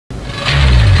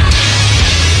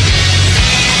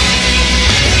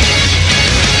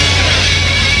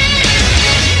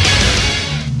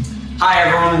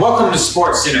Welcome to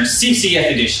SportsCenter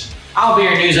CCF Edition. I'll be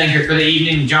your news anchor for the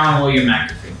evening, John William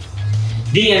McAfee.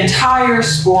 The entire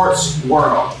sports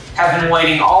world has been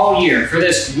waiting all year for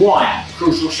this one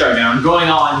crucial showdown going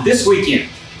on this weekend,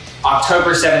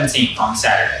 October 17th on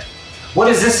Saturday. What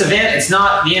is this event? It's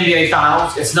not the NBA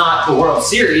Finals, it's not the World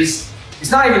Series, it's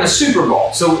not even the Super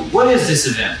Bowl. So what is this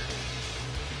event?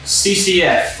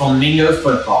 CCF, Flamingo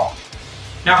Football.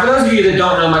 Now for those of you that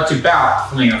don't know much about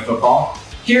Flamingo Football,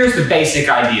 here's the basic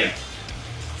idea.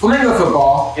 Flamingo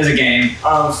Football is a game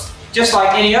of just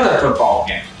like any other football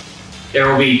game. There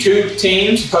will be two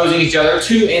teams opposing each other,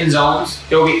 two end zones.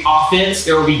 There will be offense,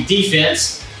 there will be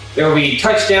defense, there will be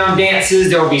touchdown dances,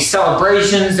 there will be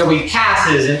celebrations, there will be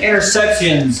passes and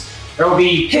interceptions, there will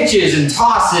be pitches and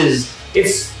tosses.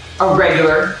 It's a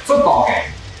regular football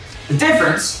game. The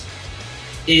difference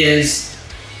is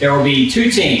there will be two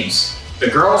teams, the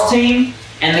girls team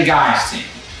and the guys team.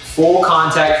 Full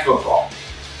contact football.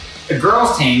 The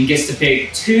girls team gets to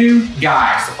pick two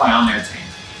guys to play on their team.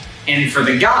 And for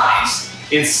the guys,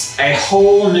 it's a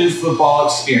whole new football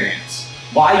experience.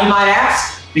 Why, you might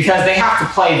ask? Because they have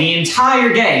to play the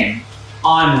entire game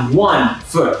on one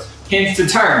foot, hence the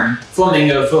term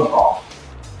Flamingo Football.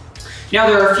 Now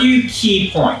there are a few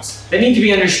key points that need to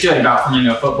be understood about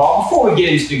Flamingo Football before we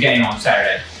get into the game on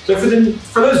Saturday. So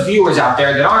for those viewers out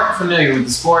there that aren't familiar with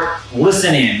the sport,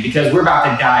 listen in because we're about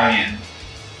to dive in.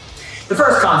 The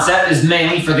first concept is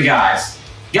mainly for the guys.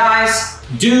 Guys,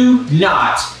 do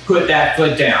not put that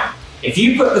foot down. If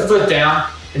you put the foot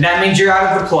down, then that means you're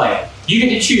out of the play. You get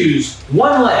to choose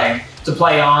one leg to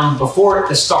play on before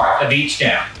the start of each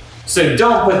down. So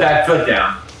don't put that foot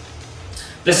down.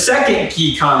 The second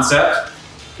key concept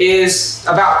is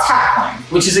about tackling,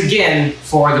 which is again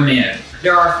for the men.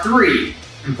 There are three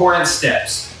important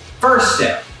steps. First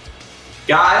step,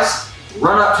 guys,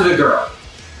 run up to the girl.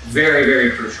 Very,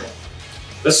 very crucial.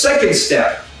 The second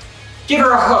step, give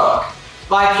her a hug,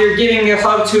 like you're giving a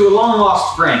hug to a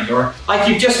long-lost friend, or like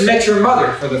you've just met your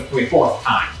mother for the fourth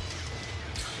time.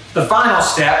 The final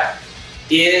step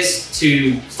is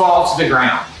to fall to the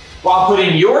ground, while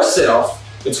putting yourself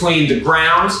between the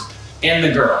ground and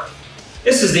the girl.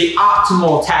 This is the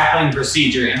optimal tackling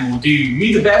procedure and will do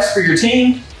you the best for your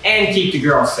team and keep the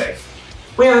girl safe.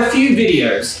 We have a few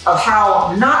videos of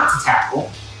how not to tackle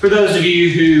for those of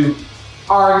you who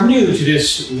are new to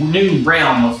this new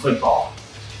realm of football.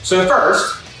 So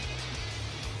first,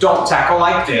 don't tackle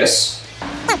like this.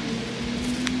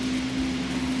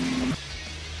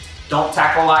 Don't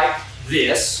tackle like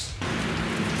this.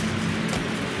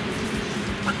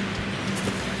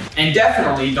 And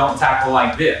definitely don't tackle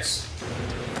like this.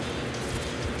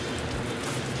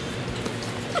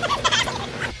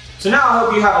 So now I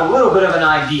hope you have a little bit of an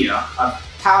idea of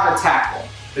how to tackle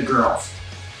the girls.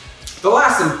 The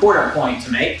last important point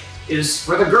to make is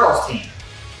for the girls team.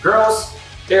 Girls,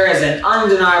 there is an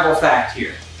undeniable fact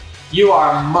here. You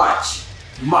are much,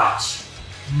 much,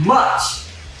 much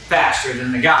faster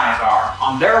than the guys are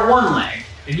on their one leg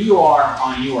than you are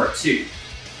on your two.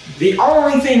 The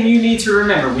only thing you need to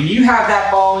remember when you have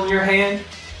that ball in your hand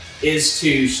is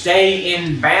to stay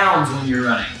in bounds when you're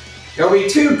running. There'll be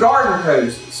two garden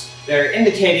hoses that are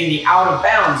indicating the out of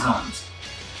bounds zones.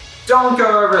 Don't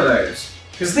go over those,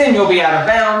 because then you'll be out of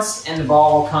bounds and the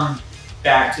ball will come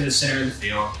back to the center of the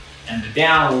field and the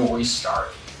down will restart.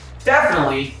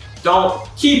 Definitely don't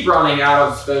keep running out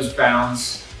of those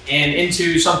bounds and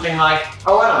into something like,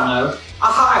 oh, I don't know, a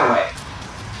highway.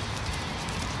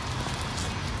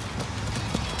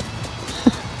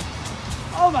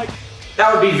 Oh my.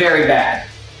 That would be very bad.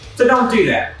 So don't do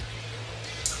that.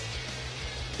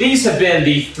 These have been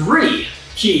the three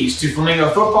keys to Flamingo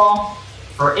Football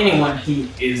for anyone who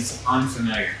is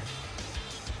unfamiliar.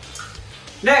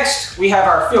 Next, we have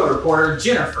our field reporter,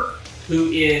 Jennifer,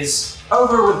 who is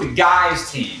over with the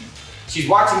guys team. She's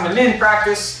watching the men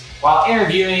practice while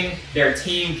interviewing their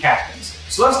team captains.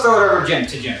 So let's throw it over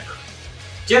to Jennifer.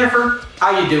 Jennifer,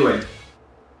 how you doing?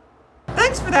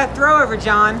 Thanks for that throw over,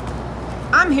 John.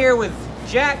 I'm here with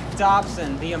Jack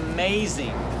Dobson, the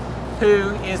amazing,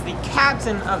 who is the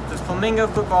captain of the Flamingo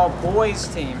Football boys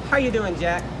team. How you doing,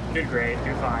 Jack? You're great,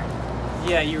 you're fine.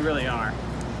 Yeah, you really are.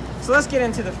 So let's get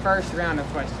into the first round of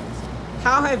questions.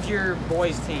 How have your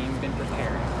boys team been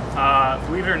preparing?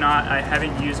 Believe it or not, I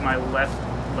haven't used my left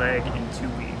leg in 2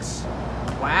 weeks.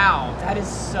 Wow, that is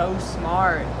so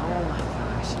smart. Oh my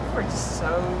gosh, you are just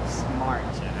so smart,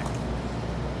 Jack.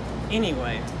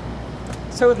 Anyway,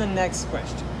 so the next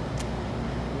question.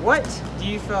 What do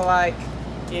you feel like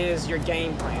is your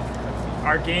game plan?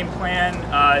 Our game plan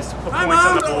is to put points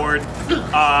on the board,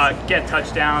 get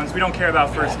touchdowns. We don't care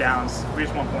about first downs. We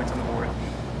just want points on the board.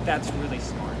 That's really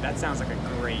smart. That sounds like a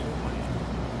great plan.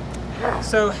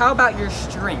 So how about your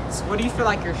strengths? What do you feel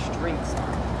like your strengths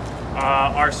are?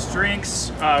 Our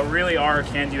strengths really are our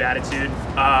can-do attitude,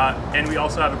 and we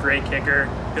also have a great kicker.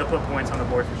 He'll put points on the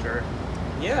board for sure.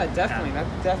 Yeah, definitely.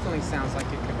 That definitely sounds like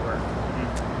it could work.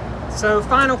 So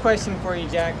final question for you,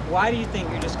 Jack. Why do you think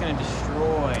you're just going to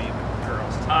destroy the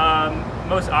girls' team?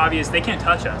 Most obvious, they can't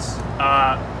touch us.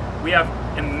 We have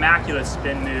immaculate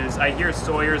spin moves. I hear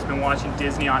Sawyer's been watching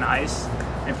Disney on Ice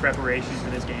in preparation for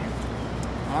this game.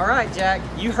 All right, Jack.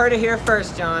 You heard it here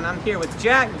first, John. I'm here with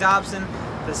Jack Dobson,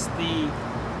 the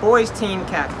boys team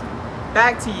captain.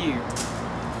 Back to you.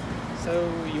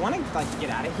 So you want to like get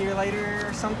out of here later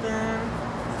or something?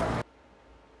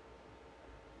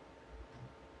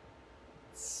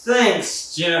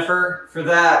 Thanks, Jennifer, for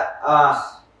that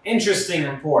interesting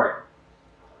report.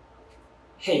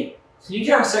 Hey, can you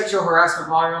get our sexual harassment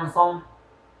while you're on the phone?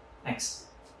 Thanks.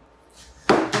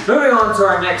 Moving on to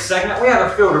our next segment, we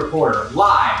have a field reporter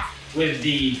live with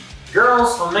the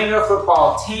girls Flamingo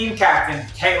football team captain,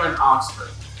 Caitlin Oxford.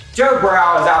 Joe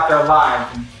Brow is out there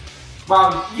live. And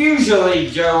while usually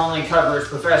Joe only covers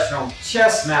professional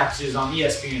chess matches on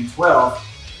ESPN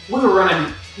 12, we were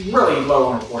running really low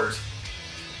on reporters.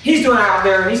 He's doing it out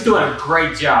there and he's doing a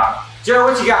great job. Joe,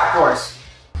 what you got for us?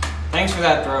 Thanks for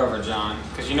that throw over, John,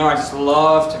 because you know I just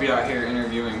love to be out here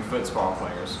interviewing football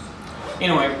players.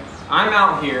 Anyway, I'm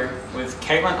out here with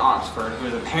Caitlin Oxford, who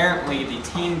is apparently the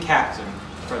team captain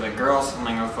for the girls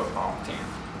Flamingo football team.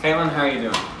 Caitlin, how are you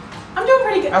doing? I'm doing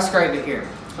pretty good. That's great to hear.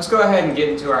 Let's go ahead and get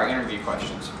into our interview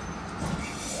questions.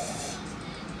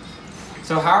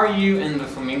 So how are you and the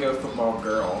Flamingo football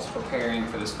girls preparing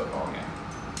for this football game?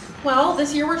 Well,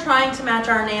 this year we're trying to match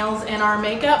our nails and our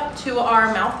makeup to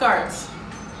our mouth guards.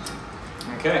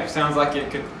 Okay, sounds like it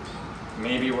could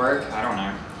maybe work. I don't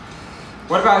know.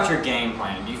 What about your game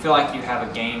plan? Do you feel like you have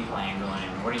a game plan going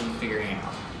in? What are you figuring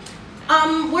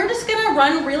out? We're just gonna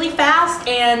run really fast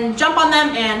and jump on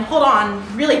them and hold on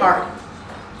really hard.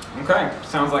 Okay,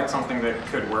 sounds like something that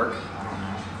could work. I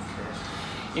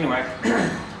don't know. Anyway,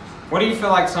 what do you feel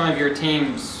like some of your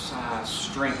team's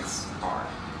strengths are?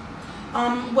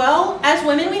 Well, as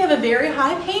women, we have a very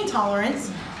high pain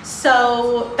tolerance,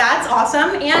 so that's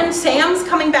awesome. And Sam's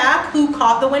coming back, who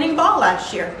caught the winning ball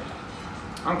last year.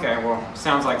 Okay, well,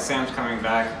 sounds like Sam's coming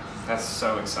back. That's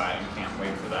so exciting. Can't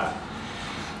wait for that.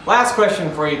 Last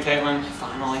question for you, Caitlin,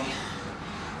 finally.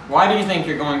 Why do you think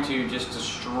you're going to just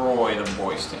destroy the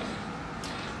boys' team?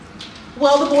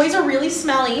 Well, the boys are really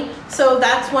smelly, so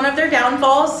that's one of their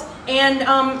downfalls. And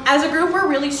as a group, we're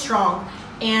really strong.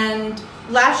 And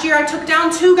last year, I took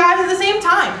down 2 guys at the same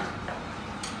time.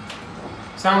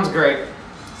 Sounds great.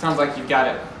 Sounds like you've got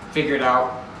it figured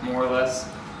out, more or less.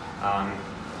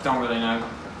 Don't really know.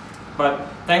 But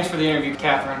thanks for the interview,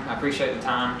 Catherine. I appreciate the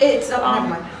time. It's, never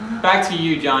mind. Back to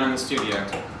you, John, in the studio.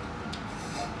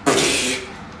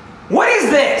 What is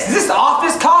this? Is this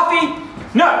office coffee?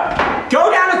 No.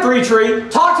 Go down to Three Tree,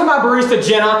 talk to my barista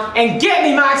Jenna, and get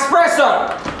me my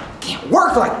espresso. Can't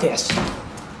work like this.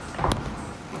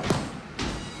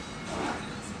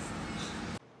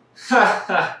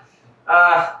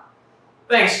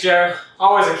 Thanks, Joe.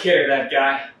 Always a kidder, that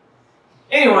guy.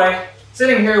 Anyway,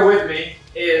 sitting here with me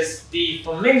is the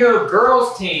Flamingo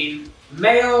girls team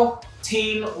male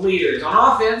team leaders.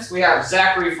 On offense, we have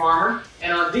Zachary Farmer,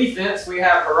 and on defense, we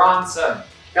have Haran Sutton.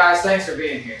 Guys, thanks for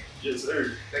being here. Yes,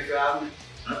 sir. Thanks for having me.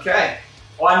 Okay.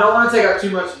 Well, I don't want to take up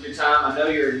too much of your time. I know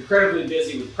you're incredibly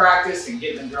busy with practice and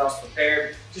getting the girls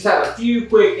prepared. Just have a few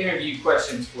quick interview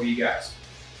questions for you guys.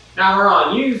 Now,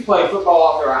 Haran, you've played football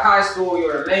all throughout high school.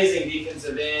 You're an amazing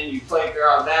defensive end. You played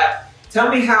throughout that. Tell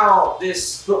me how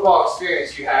this football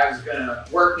experience you have is going to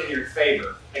work in your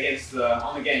favor against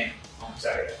on the game on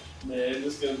Saturday. Man,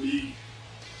 it's gonna be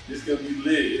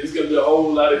lit. It's gonna be a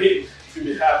whole lot of hitting. It's gonna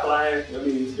be high flying. I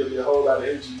mean, it's gonna be a whole lot of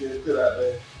energy getting put out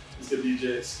there. It's gonna be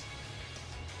just.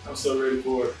 I'm so ready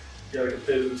for it. Got a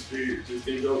competitive spirit. Just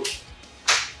can't go.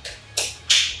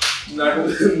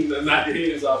 Knock the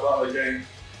heads off all the game.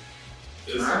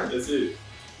 That's it.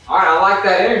 All right, I like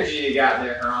that energy you got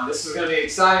there, Haran. This is going to be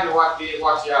exciting to watch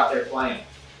you out there playing.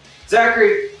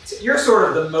 Zachary, you're sort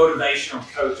of the motivational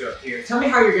coach up here. Tell me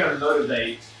how you're going to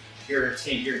motivate your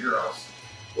team, your girls.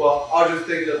 Well, I was just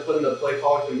thinking of putting the play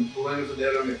calls and balloons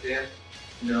together on the stand.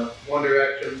 You know, One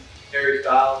Direction, Harry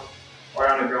Styles,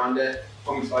 Ariana Grande,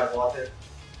 Homie Spice Latte.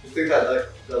 Just things that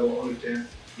they'll understand.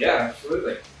 Yeah,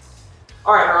 absolutely.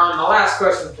 All right, Haran, my last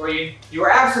question for you. You were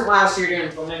absent last year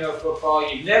during Flamingo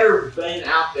football. You've never been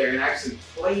out there and actually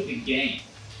played the game.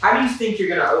 How do you think you're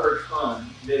going to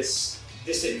overcome this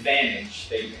disadvantage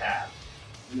that you have?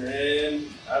 Man,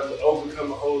 I've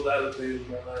overcome a whole lot of things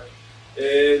in my life.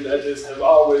 and I just have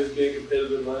always been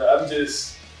competitive. I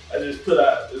just put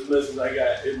out as much as I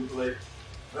got every play,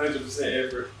 100%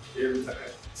 effort every time.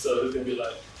 So it's gonna be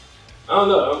like, I don't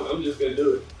know, I'm just gonna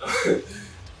do it.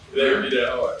 It ain't gonna be that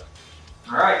hard.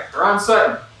 All right, Ron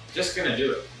Sutton, just gonna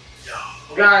do it.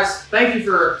 Well, guys, thank you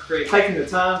for taking the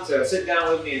time to sit down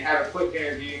with me and have a quick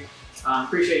interview.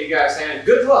 Appreciate you guys saying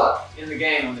good luck in the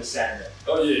game on this Saturday.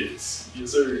 Oh yes,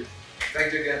 yes sir.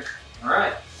 Thank you again. All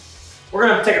right. We're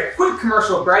going to take a quick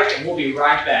commercial break and we'll be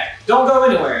right back. Don't go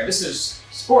anywhere. This is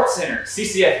Sports Center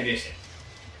CCF edition.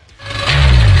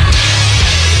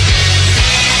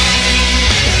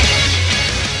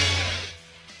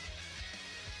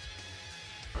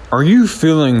 Are you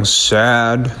feeling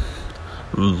sad,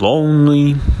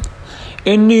 lonely,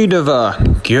 in need of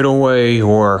a getaway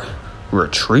or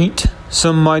retreat,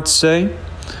 some might say?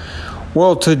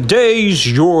 Well, today's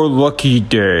your lucky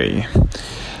day.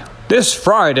 This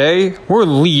Friday, we're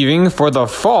leaving for the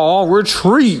fall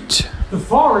retreat. The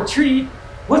fall retreat?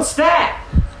 What's that?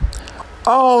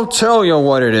 I'll tell you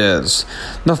what it is.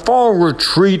 The fall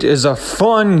retreat is a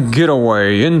fun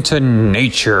getaway into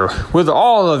nature with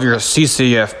all of your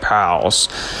CCF pals.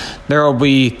 There'll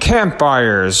be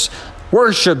campfires,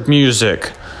 worship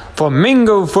music,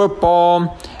 flamingo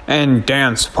football, and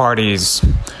dance parties.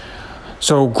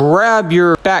 So grab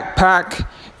your backpack,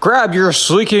 grab your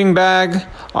sleeping bag,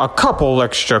 a couple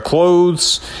extra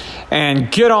clothes,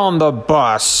 and get on the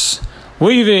bus.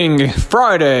 Leaving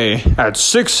Friday at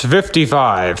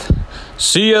 6:55.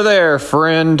 See you there,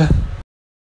 friend.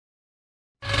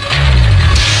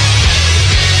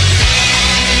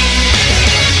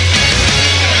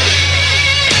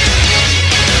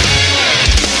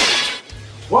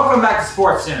 Welcome back to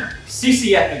Sports Center,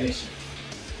 CCF edition.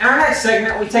 In our next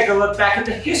segment, we take a look back at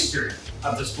the history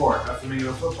of the sport of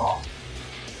flamingo football.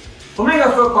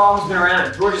 Flamingo football has been around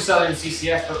at Georgia Southern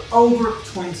CCF for over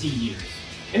 20 years.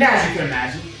 And as you can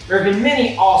imagine, there have been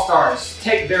many all-stars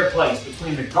take their place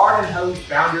between the garden hose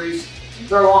boundaries and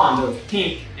throw on those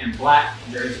pink and black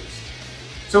jerseys.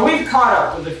 So we've caught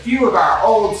up with a few of our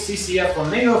old CCF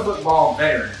Flamingo football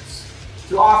veterans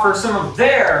to offer some of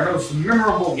their most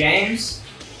memorable games,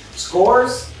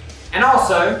 scores, and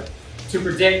also to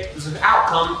predict the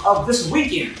outcome of this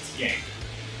weekend's game.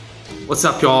 What's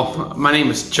up, y'all? My name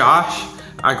is Josh.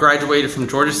 I graduated from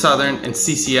Georgia Southern and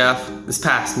CCF this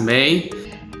past May.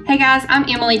 Hey guys, I'm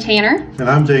Emily Tanner. And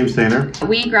I'm James Tanner.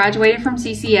 We graduated from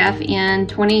CCF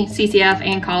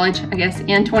and college, I guess,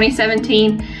 in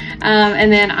 2017.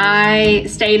 And then I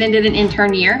stayed and did an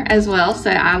intern year as well, so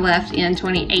I left in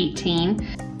 2018.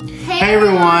 Hey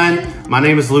everyone, my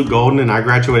name is Luke Golden and I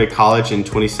graduated college in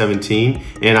 2017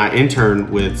 and I interned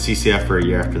with CCF for a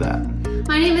year after that.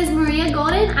 My name is Maria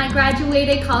Golden. I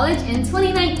graduated college in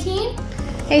 2019.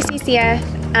 Hey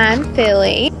CCF, I'm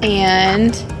Philly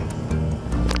and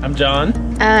I'm John.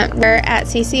 We're at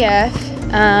CCF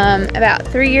about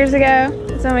 3 years ago.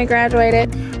 That's when we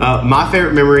graduated. My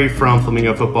favorite memory from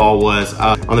Flamingo football was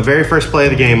on the very first play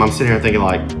of the game, I'm sitting here thinking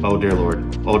like, oh dear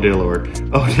Lord, oh dear Lord,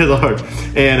 oh dear Lord.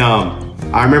 And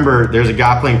I remember there's a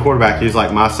guy playing quarterback, he was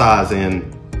like my size, and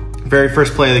very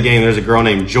first play of the game, there's a girl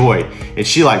named Joy, and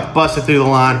she like busted through the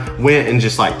line, went and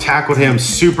just like tackled him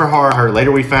super hard.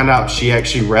 Later we found out she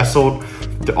actually wrestled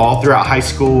all throughout high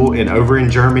school and over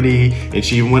in Germany, and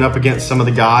she went up against some of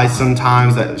the guys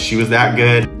sometimes that she was that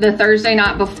good. The Thursday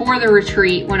night before the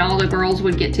retreat, when all the girls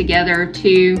would get together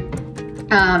to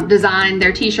design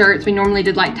their t-shirts, we normally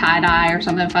did like tie-dye or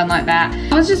something fun like that.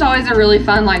 It was just always a really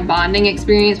fun like bonding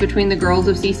experience between the girls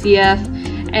of CCF,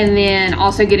 and then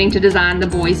also getting to design the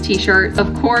boys t-shirts.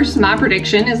 Of course, my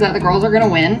prediction is that the girls are gonna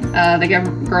win.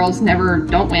 The girls never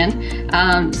don't win.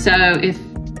 So if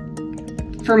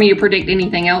for me to predict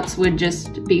anything else would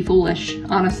just be foolish,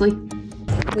 honestly.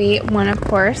 We won, of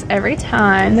course, every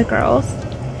time, the girls.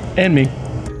 And me.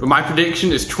 But my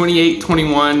prediction is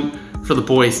 28-21 for the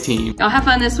boys team. Y'all have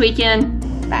fun this weekend.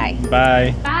 Bye.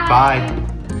 Bye. Bye. Bye.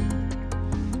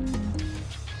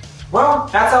 Well,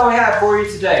 that's all we have for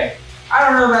you today. I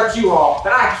don't know about you all,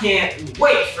 but I can't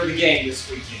wait for the game this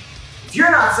weekend. If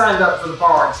you're not signed up for the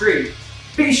fall retreat,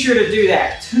 be sure to do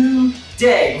that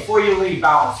today before you leave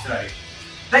Bible study.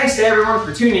 Thanks to everyone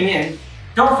for tuning in.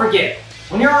 Don't forget,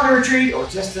 when you're on the retreat or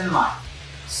just in life,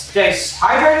 stay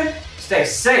hydrated, stay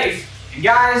safe, and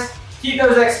guys, keep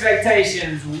those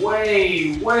expectations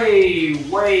way, way,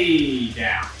 way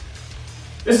down.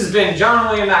 This has been John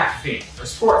William McAfee for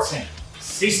Sports Center,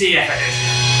 CCF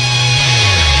Edition.